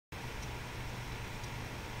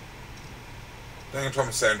Daniel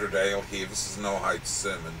Thomas Andrew Dale here. This is Noahide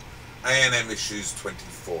sermon. ANM issues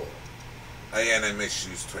 24. ANM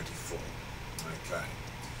issues 24. Okay.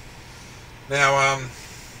 Now,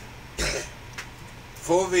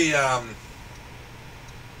 for the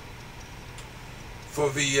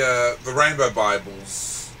Rainbow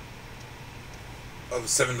Bibles of the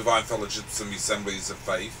Seven Divine Fellowships and the Assemblies of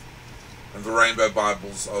Faith, and the Rainbow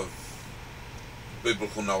Bibles of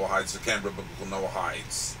Biblical Noahides, the Canberra Biblical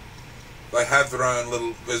Noahides, they have their own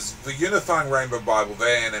little. There's the Unifying Rainbow Bible, the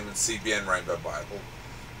ANM and CBN Rainbow Bible,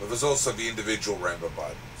 but there's also the individual Rainbow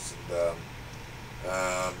Bibles.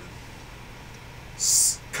 And,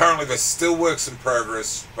 currently, there's still works in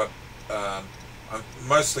progress, but I'm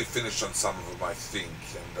mostly finished on some of them, I think.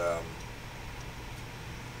 And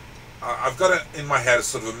I've got it in my head a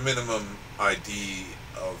sort of a minimum idea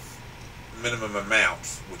of minimum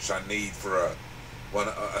amount which I need for a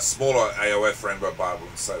smaller AOF Rainbow Bible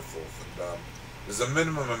and so forth. And there's a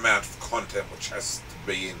minimum amount of content which has to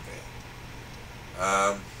be in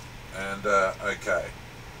there. Okay,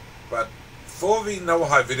 but for the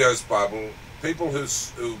Noahide Videos Bible, people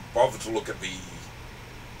who bother to look at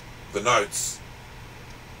the notes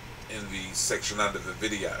in the section under the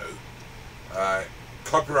video,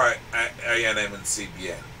 copyright ANM and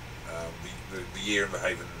CBN, the year in the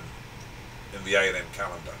Haven in the ANM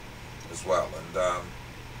calendar as well. And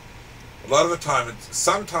a lot of the time,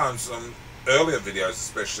 sometimes on earlier videos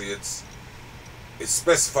especially, it's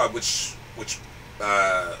specified which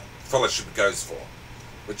fellowship it goes for,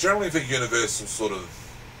 but generally the universal sort of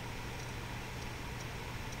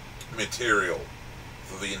material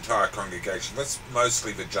for the entire congregation, that's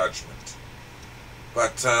mostly the judgment.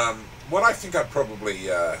 But what I think I'd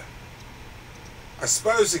probably I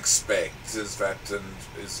suppose expect is that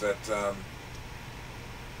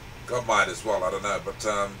God might as well, I don't know, but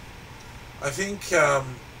I think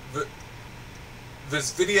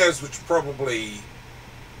there's videos which probably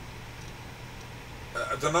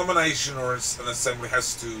a denomination or an assembly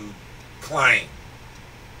has to claim,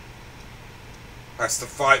 has to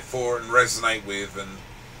fight for and resonate with, and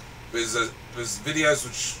there's videos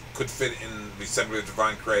which could fit in the Assembly of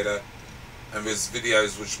Divine Creator, and there's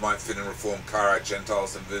videos which might fit in Reformed Karaite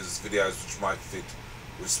Gentiles, and there's videos which might fit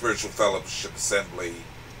with Spiritual Fellowship Assembly,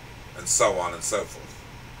 and so on and so forth.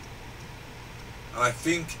 And I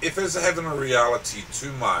think if there's a heaven or reality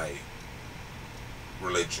to my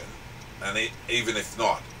religion, and even if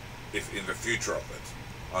not, if in the future of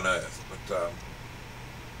it on earth, but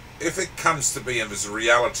if it comes to be and there's a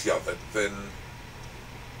reality of it, then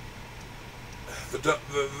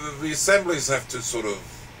the assemblies have to sort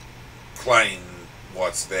of claim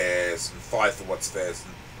what's theirs and fight for what's theirs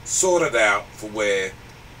and sort it out for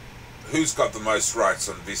who's got the most rights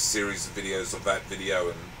on this series of videos, of that video,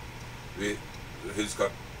 and who's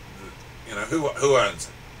got, who owns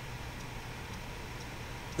it,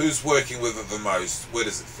 who's working with it the most, where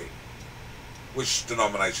does it fit, which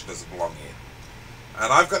denomination does it belong in.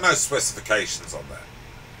 And I've got no specifications on that.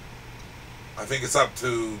 I think it's up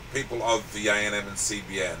to people of the ANM and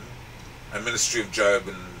CBN and Ministry of Job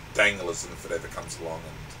and Danialism, if it ever comes along,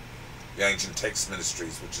 and the Ancient Text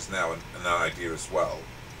Ministries, which is now an idea as well.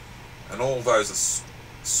 And all those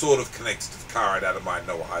are sort of connected to the Karaite Adamite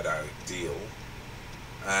Noahide deal.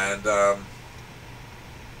 And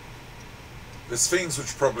there's things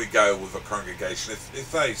which probably go with a congregation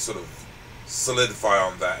if they sort of solidify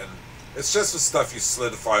on that, and it's just the stuff you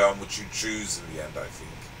solidify on which you choose in the end, I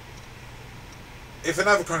think. If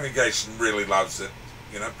another congregation really loves it,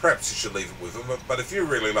 perhaps you should leave it with them, but if you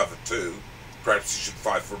really love it too, perhaps you should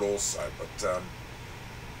fight for it also. But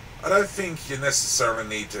I don't think you necessarily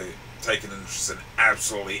need to take an interest in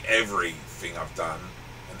absolutely everything I've done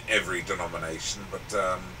in every denomination, but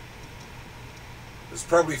there's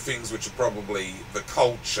probably things which are probably the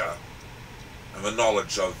culture and the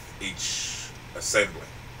knowledge of each assembly.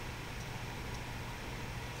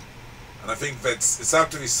 And I think it's up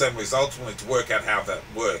to the assemblies ultimately to work out how that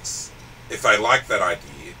works. If they like that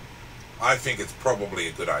idea, I think it's probably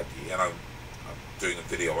a good idea, and I'm doing a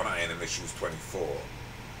video on ANM Issues 24.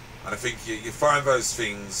 And I think you find those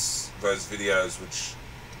things, those videos which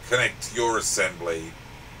connect your assembly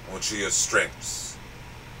and which are your strengths.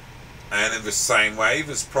 And in the same way,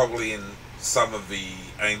 there's probably in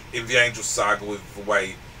the Angel Saga, with the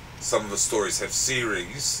way some of the stories have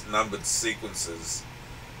series, numbered sequences,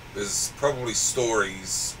 there's probably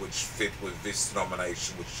stories which fit with this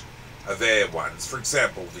denomination, which are their ones. For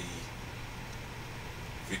example, the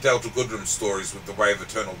Delta Goodrum stories with the Way of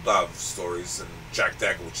Eternal Dove stories, and Jack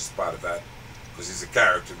Dagger, which is part of that, because he's a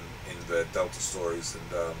character in the Delta stories,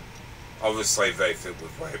 and obviously they fit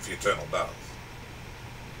with Way of the Eternal Dove.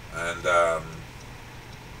 And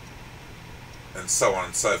and so on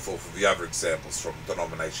and so forth with the other examples from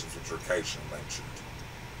denominations which are occasionally mentioned.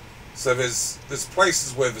 So there's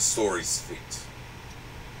places where the stories fit.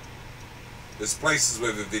 There's places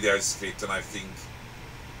where the videos fit, and I think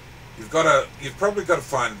you've probably got to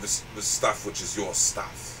find the stuff which is your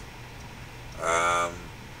stuff. I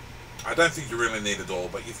don't think you really need it all,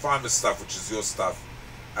 but you find the stuff which is your stuff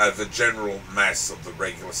out of the general mass of the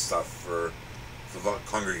regular stuff for the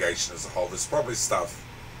congregation as a whole. There's probably stuff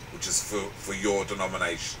which is for your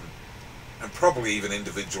denomination, and probably even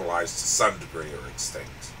individualized to some degree or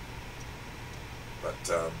extent.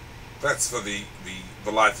 But that's for the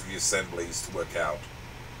life of the assemblies to work out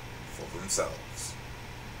for themselves.